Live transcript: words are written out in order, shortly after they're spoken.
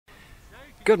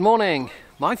Good morning.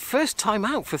 My first time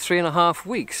out for 3.5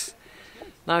 weeks.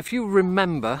 Now if you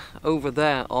remember, over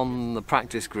there on the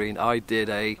practice green I did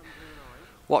a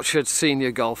Watford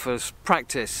Senior Golfers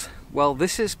practice. Well,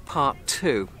 this is part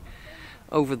 2.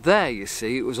 Over there, you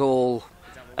see, it was all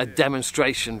a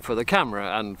demonstration for the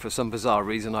camera, and for some bizarre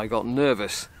reason I got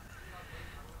nervous.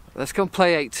 Let's go and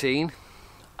play 18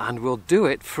 and we'll do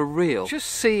it for real. Just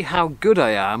see how good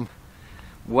I am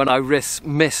when I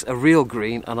miss a real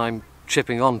green and I'm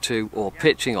chipping onto or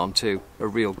pitching onto a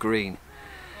real green.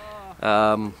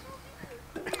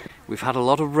 We've had a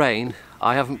lot of rain.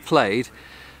 I haven't played.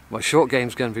 My short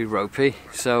game's going to be ropey,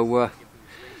 so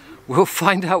we'll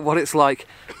find out what it's like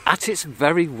at its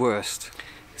very worst.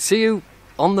 See you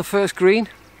on the first green,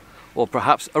 or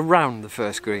perhaps around the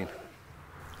first green.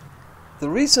 The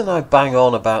reason I bang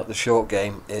on about the short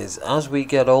game is as we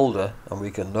get older and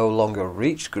we can no longer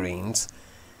reach greens,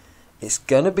 it's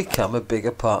going to become a bigger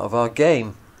part of our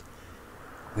game.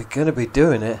 We're going to be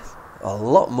doing it a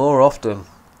lot more often.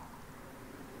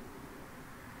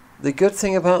 The good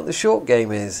thing about the short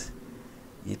game is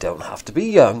you don't have to be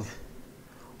young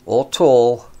or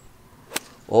tall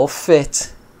or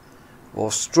fit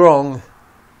or strong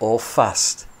or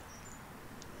fast.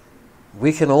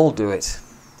 We can all do it,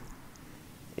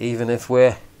 even if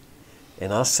we're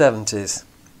in our 70s.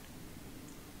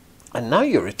 And now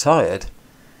you're retired,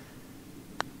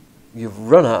 you've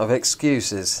run out of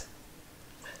excuses.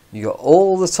 You got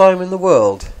all the time in the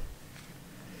world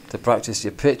to practice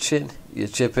your pitching, your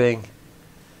chipping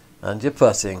and your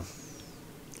putting.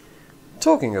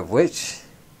 Talking of which,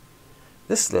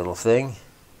 this little thing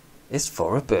is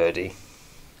for a birdie.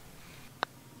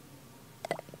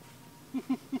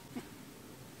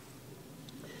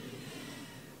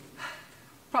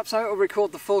 Perhaps I will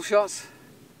record the full shots.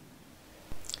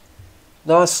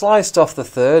 Now I sliced off the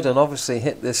third and obviously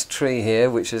hit this tree here,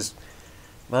 which has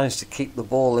managed to keep the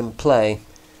ball in play.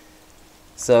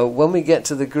 So when we get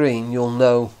to the green, you'll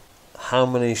know how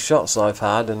many shots I've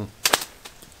had, and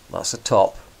that's a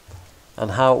top, and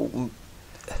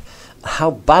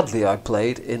how badly I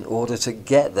played in order to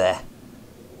get there.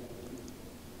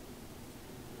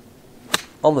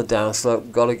 On the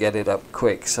downslope, got to get it up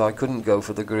quick, so I couldn't go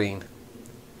for the green.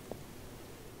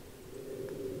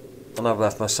 And I've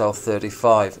left myself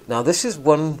 35. Now this is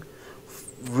one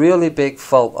really big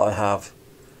fault I have.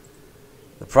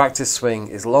 The practice swing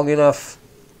is long enough,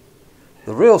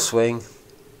 the real swing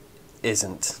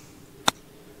isn't.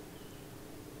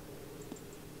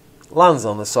 Lands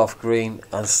on the soft green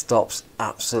and stops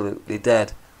absolutely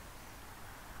dead,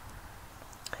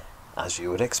 as you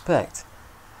would expect.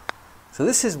 So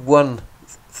this is one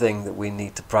thing that we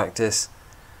need to practice,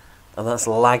 and that's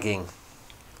lagging.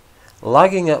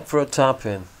 Lagging up for a tap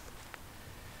in.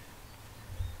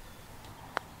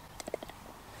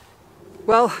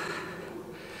 Well,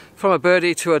 from a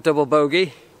birdie to a double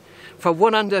bogey, from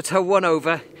 1 under to 1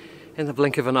 over in the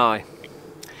blink of an eye.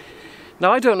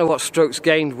 Now I don't know what strokes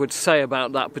gained would say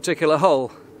about that particular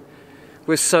hole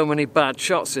with so many bad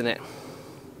shots in it.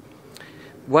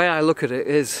 The way I look at it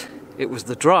is, it was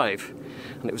the drive.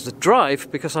 And it was the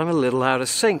drive because I'm a little out of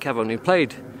sync. I haven't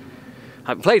played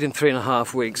in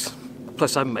 3.5 weeks.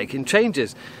 Plus I'm making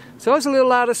changes. So I was a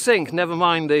little out of sync, never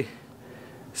mind the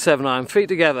 7-iron feet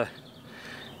together.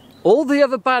 All the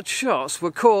other bad shots were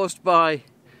caused by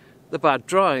the bad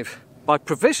drive. My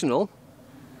provisional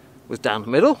was down the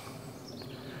middle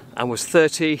and was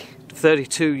 30 to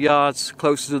 32 yards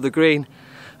closer to the green,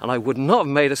 and I would not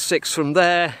have made a 6 from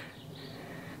there.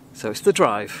 So it's the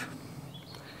drive.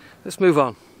 Let's move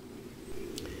on.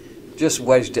 Just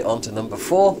wedged it onto number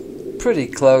 4, pretty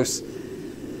close.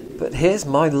 But here's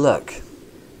my luck.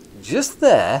 Just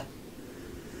there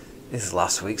is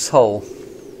last week's hole.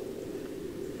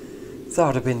 Thought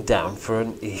I'd have been down for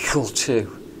an eagle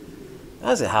too.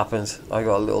 As it happens, I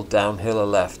got a little downhiller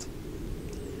left.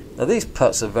 Now these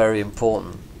putts are very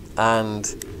important,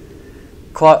 and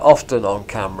quite often on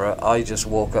camera I just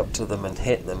walk up to them and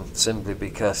hit them simply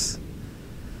because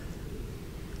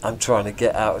I'm trying to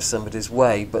get out of somebody's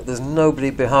way, but there's nobody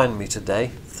behind me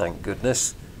today, thank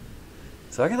goodness.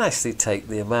 So I can actually take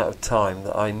the amount of time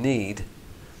that I need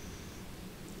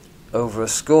over a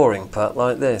scoring putt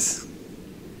like this.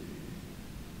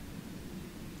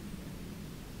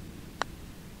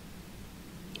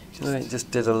 It just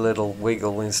did a little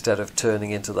wiggle instead of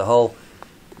turning into the hole.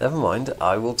 Never mind,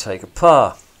 I will take a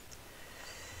par.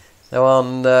 Now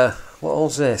on, what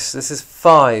hole's this? This is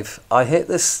 5. I hit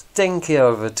the stinky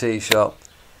over tee shot.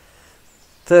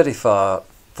 34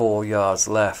 yards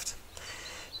left.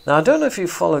 Now I don't know if you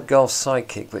follow Golf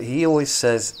Sidekick, but he always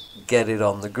says get it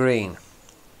on the green.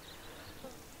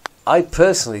 I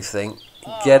personally think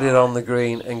get it on the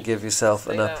green and give yourself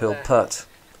an uphill putt.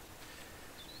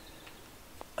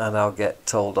 And I'll get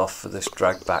told off for this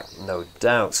drag back, no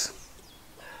doubt.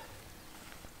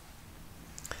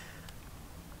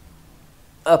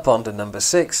 Up onto number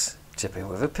 6, chipping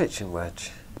with a pitching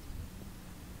wedge.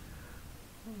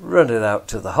 Run it out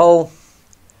to the hole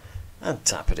and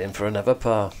tap it in for another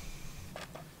par.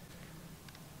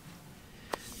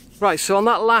 Right, so on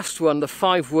that last one, the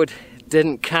 5-wood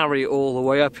didn't carry all the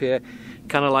way up here,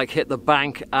 kind of like hit the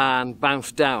bank and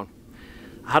bounced down.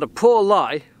 I had a poor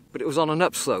lie, but it was on an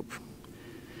upslope.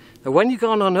 Now when you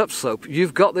go on an upslope,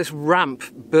 you've got this ramp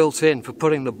built in for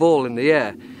putting the ball in the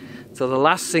air. So the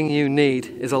last thing you need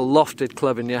is a lofted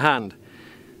club in your hand.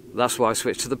 That's why I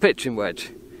switched to the pitching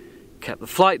wedge. Kept the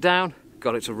flight down,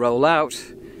 got it to roll out,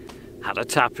 had a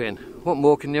tap in. What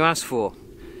more can you ask for?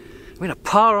 I mean, a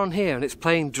par on here and it's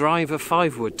playing driver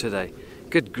 5-wood today.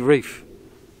 Good grief.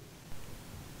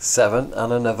 7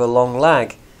 and another long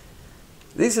lag.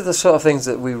 These are the sort of things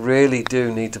that we really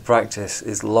do need to practice,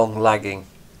 is long lagging.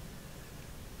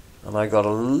 And I got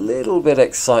a little bit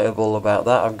excitable about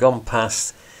that. I've gone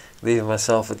past leaving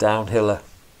myself a downhiller.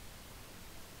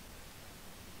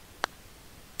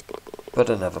 But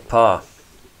another par.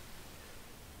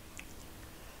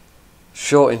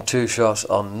 Short in 2 shots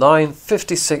on 9,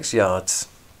 56 yards.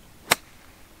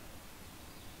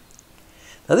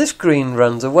 Now this green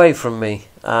runs away from me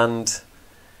and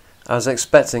I was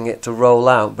expecting it to roll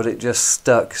out, but it just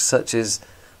stuck, such is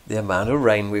the amount of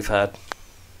rain we've had.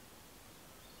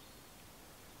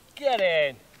 Get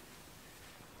in!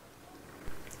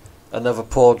 Another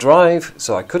poor drive,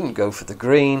 so I couldn't go for the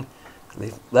green.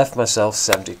 Left myself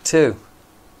 72.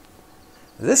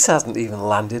 This hasn't even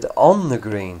landed on the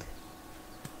green.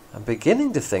 I'm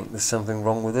beginning to think there's something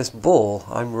wrong with this ball.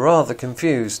 I'm rather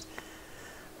confused.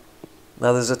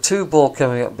 Now there's a 2-ball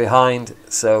coming up behind,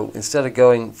 so instead of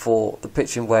going for the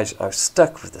pitching wedge, I've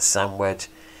stuck with the sand wedge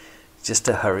just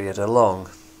to hurry it along.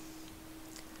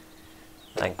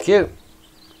 Thank you.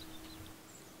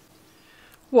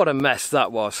 What a mess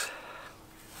that was.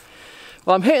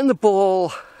 Well, I'm hitting the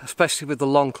ball, especially with the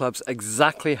long clubs,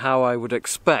 exactly how I would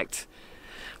expect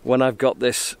when I've got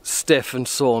this stiff and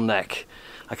sore neck.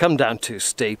 I come down too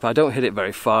steep, I don't hit it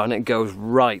very far, and it goes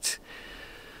right.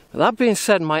 That being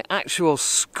said, my actual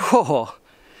score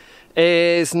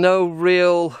is no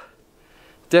real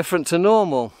different to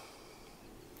normal.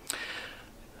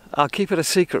 I'll keep it a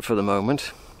secret for the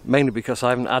moment, mainly because I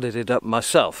haven't added it up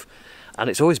myself. And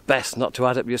it's always best not to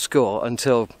add up your score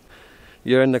until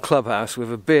you're in the clubhouse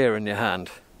with a beer in your hand.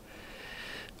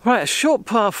 Right, a short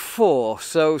par 4,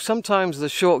 so sometimes the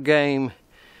short game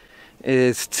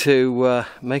is to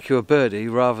make you a birdie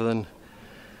rather than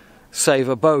save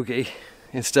a bogey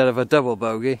instead of a double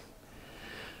bogey.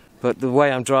 But the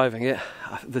way I'm driving it,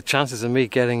 the chances of me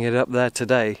getting it up there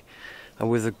today, and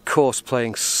with the course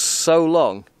playing so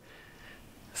long,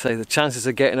 say the chances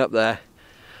of getting up there,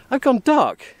 I've gone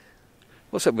dark.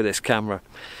 What's up with this camera?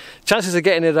 Chances of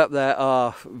getting it up there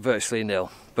are virtually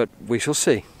nil, but we shall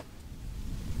see.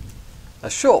 A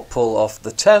short pull off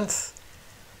the 10th,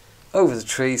 over the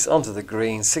trees, onto the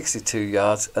green, 62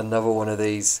 yards, another one of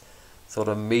these sort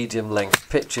of medium length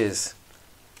pitches.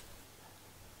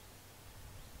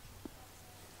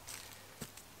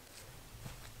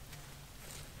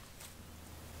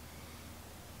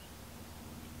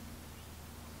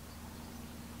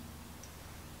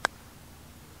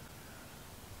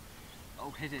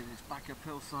 Oh, hit it, it's back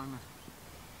uphill, Simon.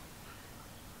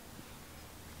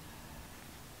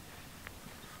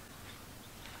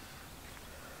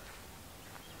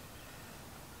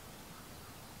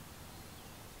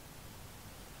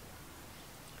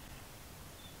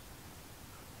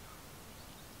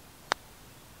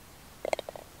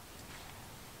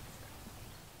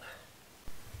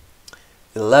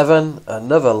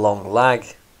 Another long lag.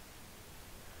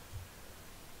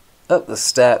 Up the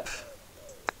step.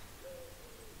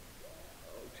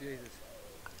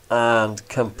 And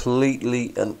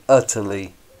completely and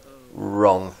utterly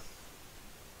wrong.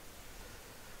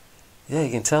 Yeah,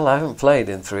 you can tell I haven't played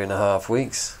in 3.5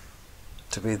 weeks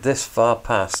to be this far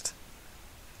past.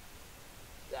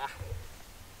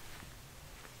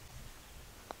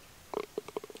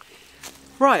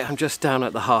 Right, I'm just down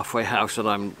at the halfway house and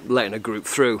I'm letting a group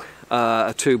through,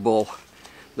 a 2-ball.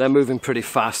 They're moving pretty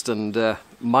fast and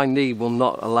my knee will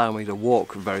not allow me to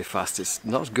walk very fast. It's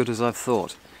not as good as I've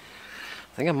thought.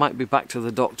 I think I might be back to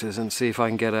the doctors and see if I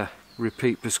can get a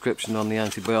repeat prescription on the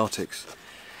antibiotics.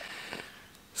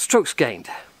 Strokes gained,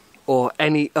 or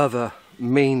any other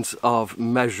means of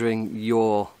measuring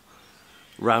your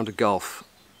round of golf.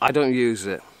 I don't use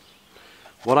it.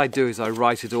 What I do is I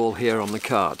write it all here on the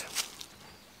card.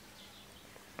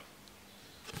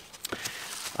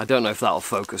 I don't know if that'll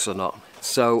focus or not.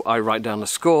 So I write down the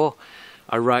score,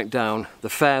 I write down the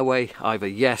fairway, either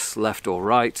yes, left or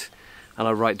right, and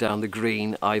I write down the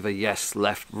green, either yes,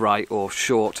 left, right or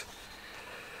short.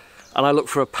 And I look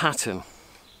for a pattern.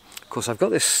 Of course, I've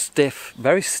got this stiff,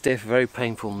 very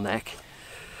painful neck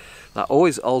that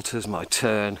always alters my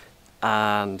turn,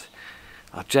 and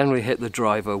I generally hit the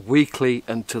driver weakly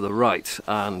and to the right,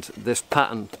 and this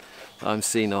pattern I'm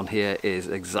seeing on here is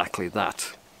exactly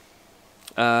that.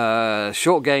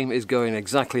 Short game is going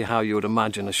exactly how you would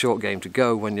imagine a short game to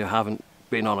go when you haven't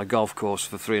been on a golf course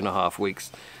for 3.5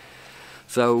 weeks.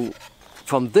 So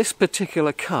from this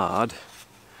particular card,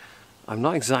 I'm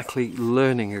not exactly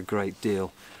learning a great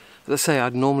deal. As I say,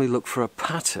 I'd normally look for a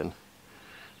pattern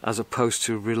as opposed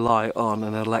to rely on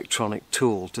an electronic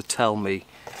tool to tell me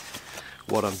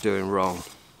what I'm doing wrong.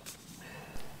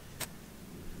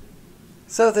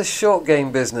 So this short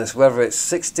game business, whether it's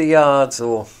 60 yards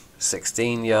or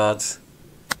 16 yards,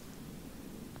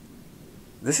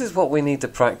 this is what we need to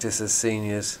practice as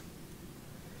seniors.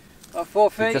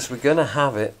 Because we're going to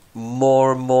have it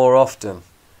more and more often.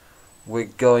 We're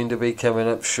going to be coming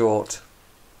up short.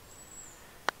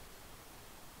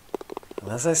 And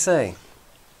as I say,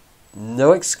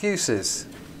 no excuses.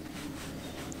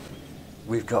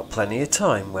 We've got plenty of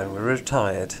time when we're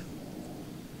retired.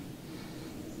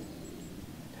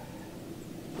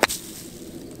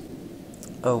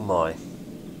 Oh my.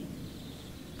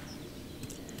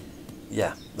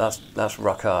 Yeah, that's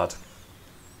rock hard.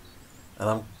 And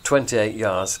I'm 28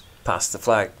 yards past the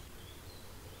flag.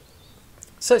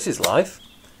 Such is life.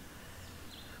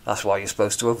 That's why you're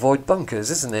supposed to avoid bunkers,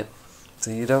 isn't it?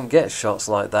 So you don't get shots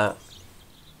like that.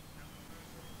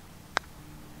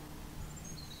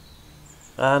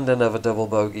 And another double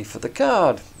bogey for the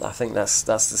card. I think that's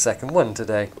the second one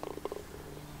today.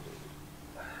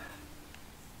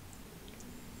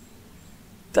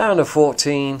 Down to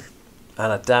 14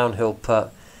 and a downhill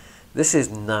putt. This is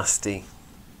nasty.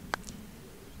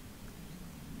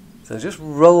 So just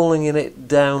rolling it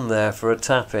down there for a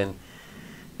tap in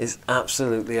is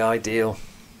absolutely ideal.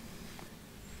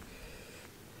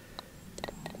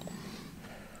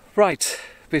 Right,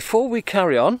 before we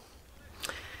carry on,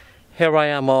 here I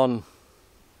am on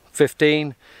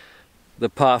 15, the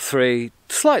par 3,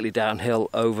 slightly downhill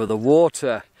over the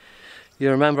water. You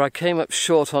remember I came up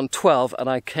short on 12 and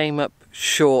I came up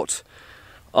short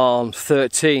on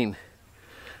 13.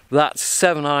 That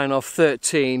 7-iron off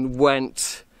 13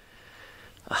 went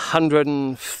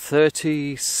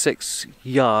 136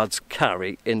 yards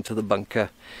carry into the bunker.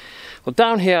 Well,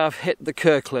 down here I've hit the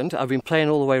Kirkland. I've been playing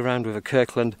all the way around with a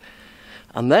Kirkland,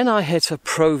 and then I hit a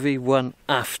Pro V1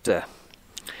 after.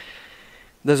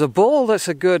 There's a ball that's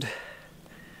a good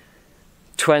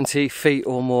 20 feet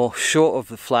or more short of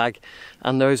the flag,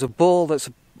 and there is a ball that's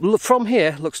from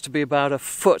here looks to be about a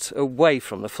foot away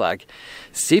from the flag.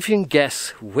 See if you can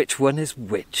guess which one is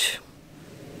which.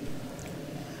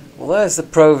 Well, there's the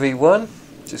Pro V1,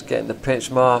 just getting the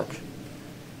pitch mark.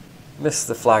 Missed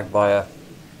the flag by a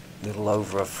little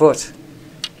over a foot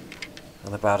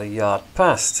and about a yard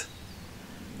past.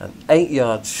 And 8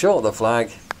 yards short of the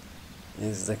flag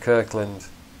is the Kirkland.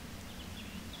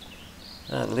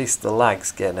 At least the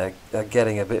lags are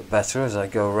getting a bit better as I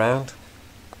go around.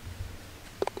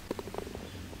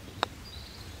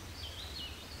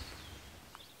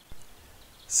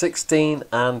 "16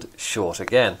 and short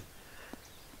again.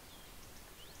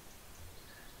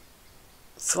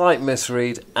 Slight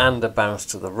misread and a bounce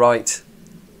to the right.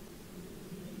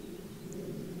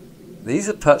 These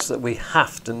are putts that we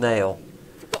have to nail.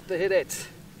 Forgot to hit it.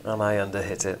 And I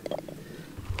underhit it.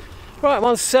 Right, I'm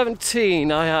on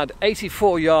 17. I had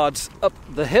 84 yards up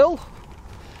the hill.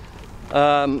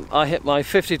 I hit my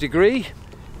 50 degree.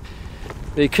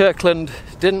 The Kirkland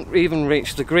didn't even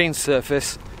reach the green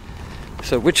surface,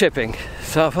 so we're chipping.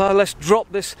 So let's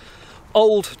drop this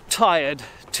old, tired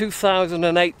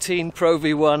 2018 Pro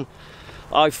V1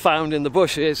 I found in the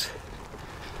bushes,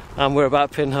 and we're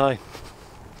about pin high.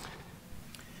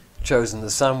 Chosen the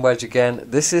sand wedge again.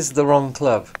 This is the wrong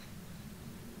club.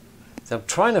 So I'm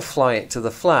trying to fly it to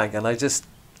the flag and I just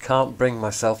can't bring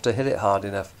myself to hit it hard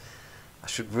enough. I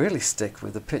should really stick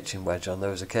with the pitching wedge on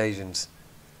those occasions.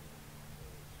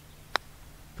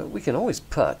 But we can always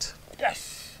putt.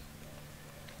 Yes!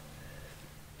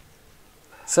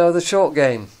 So the short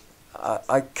game.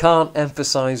 I can't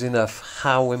emphasize enough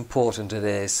how important it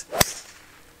is.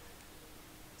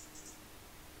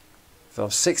 From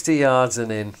 60 yards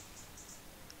and in,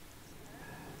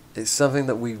 it's something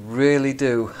that we really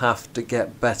do have to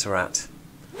get better at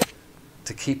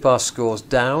to keep our scores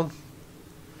down,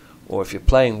 or if you're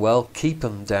playing well, keep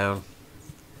them down.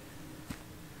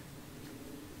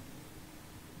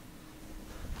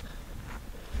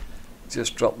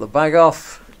 just drop the bag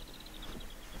off.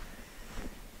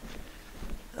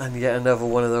 And yet another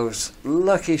one of those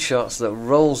lucky shots that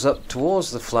rolls up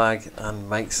towards the flag and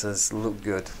makes us look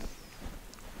good.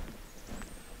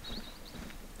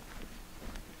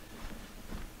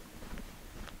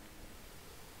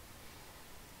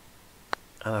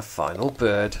 And a final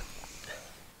bird.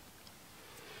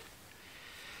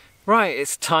 Right,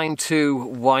 it's time to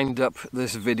wind up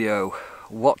this video.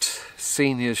 What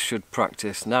seniors should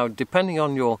practice. Now, depending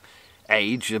on your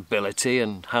age, ability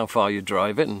and how far you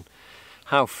drive it and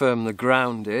how firm the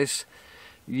ground is,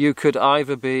 you could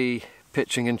either be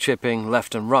pitching and chipping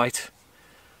left and right,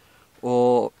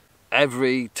 or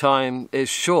every time is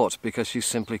short because you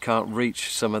simply can't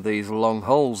reach some of these long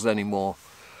holes anymore.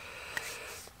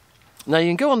 Now you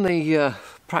can go on the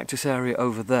practice area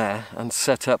over there and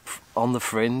set up on the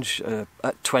fringe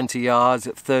at 20 yards,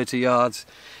 at 30 yards.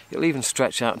 It'll even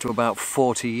stretch out to about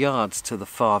 40 yards to the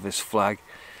farthest flag.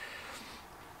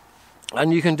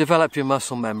 And you can develop your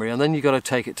muscle memory, and then you've got to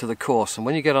take it to the course. And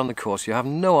when you get on the course, you have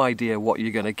no idea what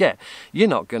you're going to get. You're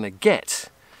not going to get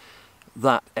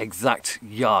that exact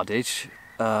yardage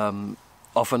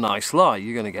off a nice lie.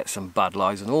 You're going to get some bad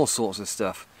lies and all sorts of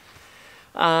stuff.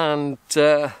 And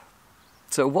so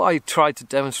what I tried to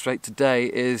demonstrate today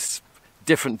is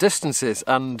different distances,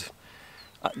 and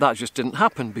that just didn't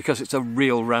happen because it's a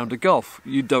real round of golf.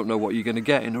 You don't know what you're going to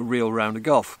get in a real round of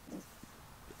golf.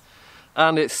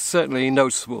 And it's certainly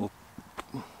noticeable,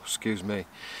 excuse me,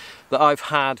 that I've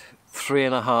had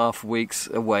 3.5 weeks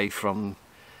away from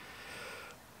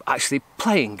actually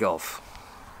playing golf.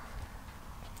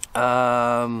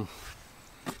 The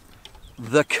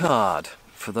card,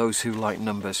 for those who like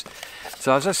numbers.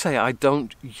 So as I say, I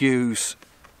don't use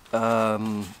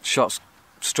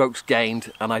strokes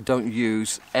gained, and I don't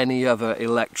use any other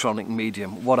electronic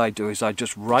medium. What I do is I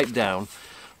just write down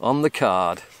on the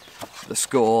card the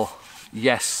score.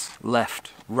 Yes,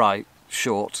 left, right,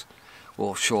 short,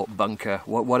 or short bunker,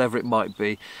 whatever it might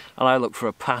be, and I look for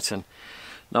a pattern.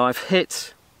 Now I've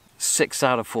hit 6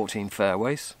 out of 14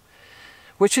 fairways,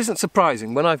 which isn't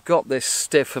surprising when I've got this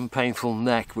stiff and painful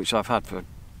neck, which I've had for,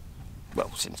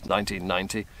 well, since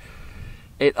 1990.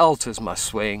 It alters my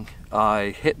swing.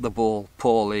 I hit the ball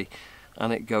poorly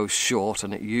and it goes short,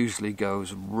 and it usually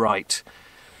goes right.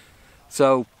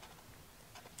 So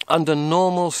under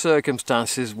normal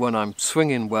circumstances, when I'm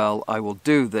swinging well, I will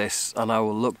do this, and I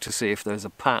will look to see if there's a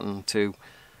pattern to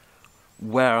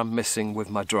where I'm missing with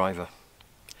my driver.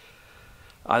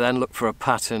 I then look for a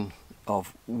pattern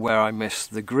of where I miss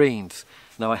the greens.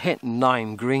 Now I hit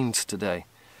 9 greens today,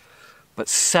 but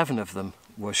 7 of them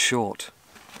were short.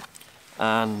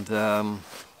 And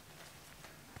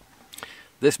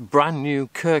this brand new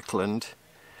Kirkland,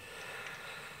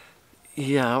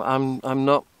 yeah, I'm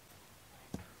not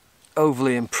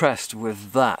overly impressed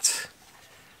with that.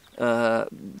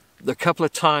 The couple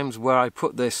of times where I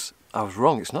put this, I was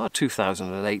wrong. It's not a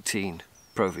 2018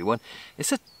 Pro V1,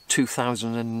 it's a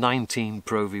 2019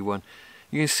 Pro V1.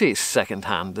 You can see it's second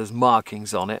hand, there's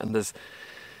markings on it, and there's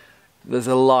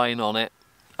a line on it,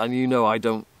 and you know I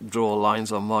don't draw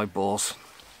lines on my balls.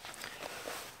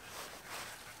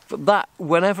 But that,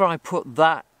 whenever I put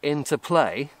that into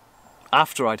play,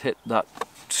 after I'd hit that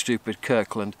stupid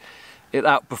Kirkland, it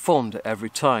outperformed it every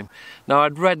time. Now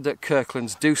I'd read that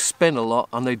Kirklands do spin a lot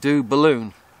and they do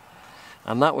balloon,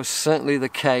 and that was certainly the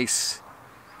case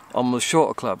on the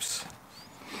shorter clubs.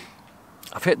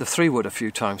 I've hit the 3-wood a few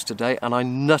times today, and I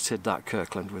nutted that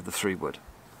Kirkland with the 3-wood.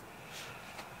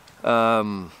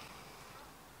 So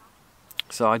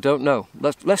I don't know.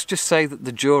 Let's just say that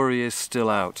the jury is still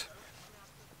out.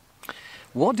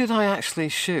 What did I actually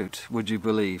shoot, would you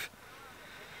believe?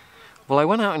 Well, I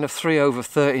went out in a 3 over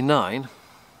 39.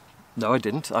 No, I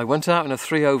didn't. I went out in a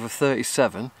 3 over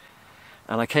 37,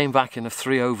 and I came back in a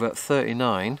 3 over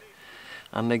 39,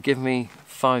 and they give me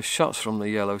 5 shots from the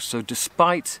yellow. So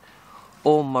despite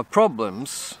all my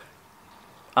problems,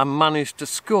 I managed to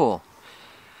score.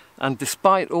 And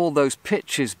despite all those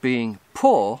pitches being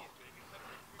poor,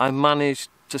 I managed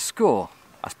to score.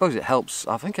 I suppose it helps.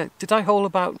 I think I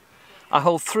hold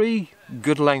 3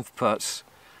 good length putts,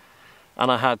 and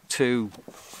I had 2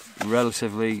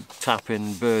 relatively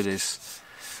tap-in birdies.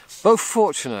 Both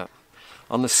fortunate.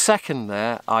 On the second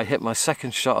there, I hit my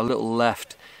second shot a little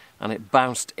left, and it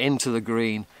bounced into the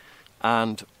green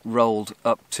and rolled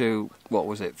up to, what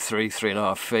was it,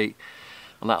 3.5 feet.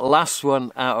 And that last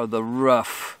one out of the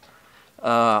rough,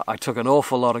 I took an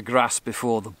awful lot of grass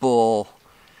before the ball.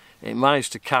 It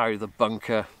managed to carry the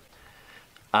bunker,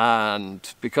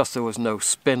 and because there was no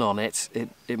spin on it,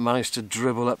 it managed to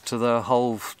dribble up to the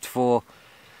hole for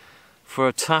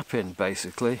a tap-in,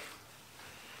 basically.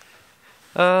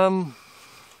 Now,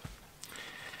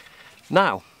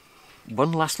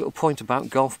 one last little point about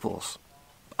golf balls.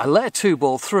 I let a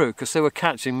 2-ball through because they were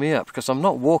catching me up, because I'm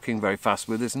not walking very fast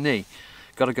with this knee.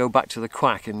 Got to go back to the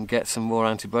quack and get some more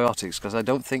antibiotics, because I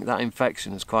don't think that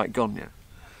infection has quite gone yet.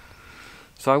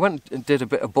 So I went and did a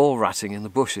bit of ball ratting in the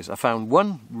bushes. I found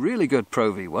one really good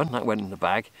Pro V1, that went in the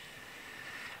bag.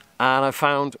 And I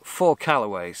found 4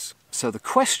 Callaways. So the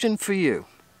question for you,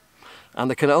 and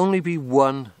there can only be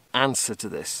one answer to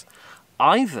this.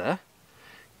 Either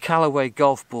Callaway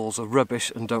golf balls are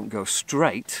rubbish and don't go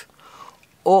straight,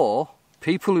 or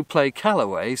people who play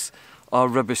Callaways are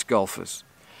rubbish golfers.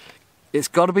 It's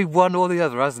got to be one or the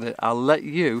other, hasn't it? I'll let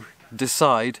you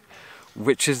decide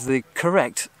which is the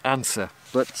correct answer.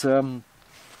 But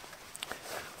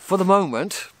for the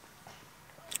moment,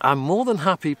 I'm more than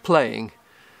happy playing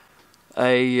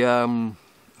a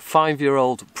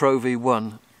 5-year-old Pro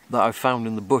V1 that I found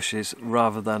in the bushes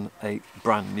rather than a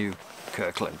brand new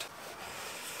Kirkland.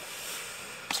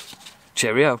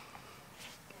 Cheerio.